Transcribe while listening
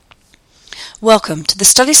Welcome to the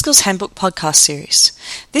Study Skills Handbook podcast series.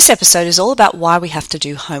 This episode is all about why we have to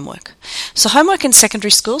do homework. So homework in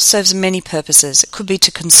secondary school serves many purposes. It could be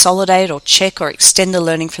to consolidate or check or extend the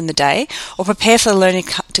learning from the day, or prepare for the learning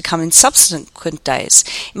to come in subsequent days.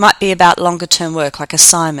 It might be about longer term work like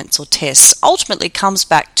assignments or tests. Ultimately comes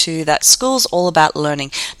back to that school's all about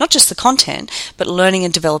learning, not just the content, but learning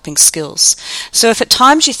and developing skills. So if at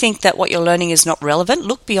times you think that what you're learning is not relevant,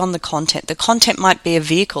 look beyond the content. The content might be a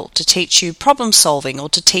vehicle to teach you problem solving, or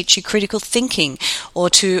to teach you critical thinking, or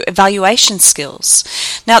to evaluation skills.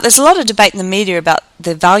 Now, there's a lot of debate in the media about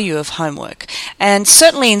the value of homework, and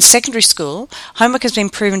certainly in secondary school, homework has been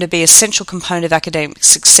proven to be an essential component of academic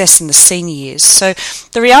success in the senior years. So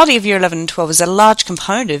the reality of Year 11 and 12 is that a large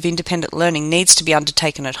component of independent learning needs to be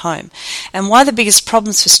undertaken at home. And one of the biggest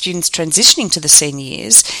problems for students transitioning to the senior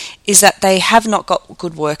years is that they have not got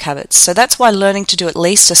good work habits. So that's why learning to do at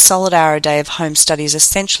least a solid hour a day of home study is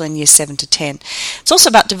essential in Year 7 to 10. It's also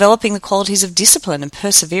about developing the qualities of discipline and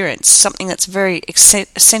perseverance, something that's very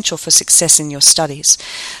essential for success in your studies.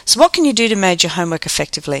 So what can you do to manage your homework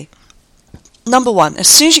effectively? Number one, as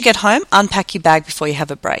soon as you get home, unpack your bag before you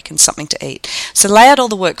have a break and something to eat. So lay out all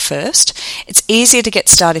the work first. It's easier to get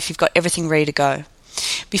started if you've got everything ready to go.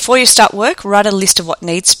 Before you start work, write a list of what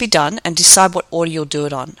needs to be done and decide what order you'll do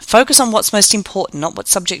it on. Focus on what's most important, not what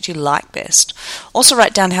subject you like best. Also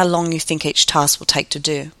write down how long you think each task will take to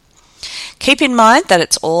do. Keep in mind that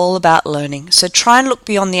it's all about learning, so try and look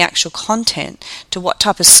beyond the actual content to what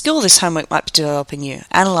type of skill this homework might be developing you,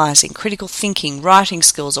 analysing, critical thinking, writing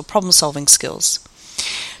skills or problem-solving skills.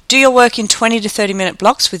 Do your work in 20 to 30 minute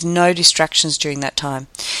blocks with no distractions during that time.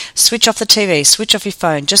 Switch off the TV, switch off your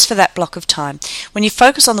phone just for that block of time. When you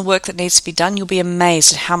focus on the work that needs to be done, you'll be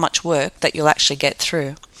amazed at how much work that you'll actually get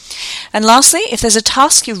through. And lastly, if there's a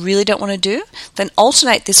task you really don't want to do, then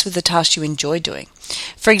alternate this with the task you enjoy doing.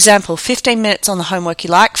 For example, 15 minutes on the homework you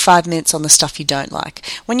like, 5 minutes on the stuff you don't like.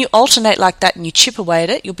 When you alternate like that and you chip away at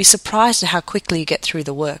it, you'll be surprised at how quickly you get through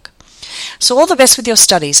the work. So all the best with your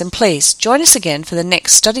studies, and please join us again for the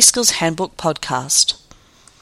next Study Skills Handbook podcast.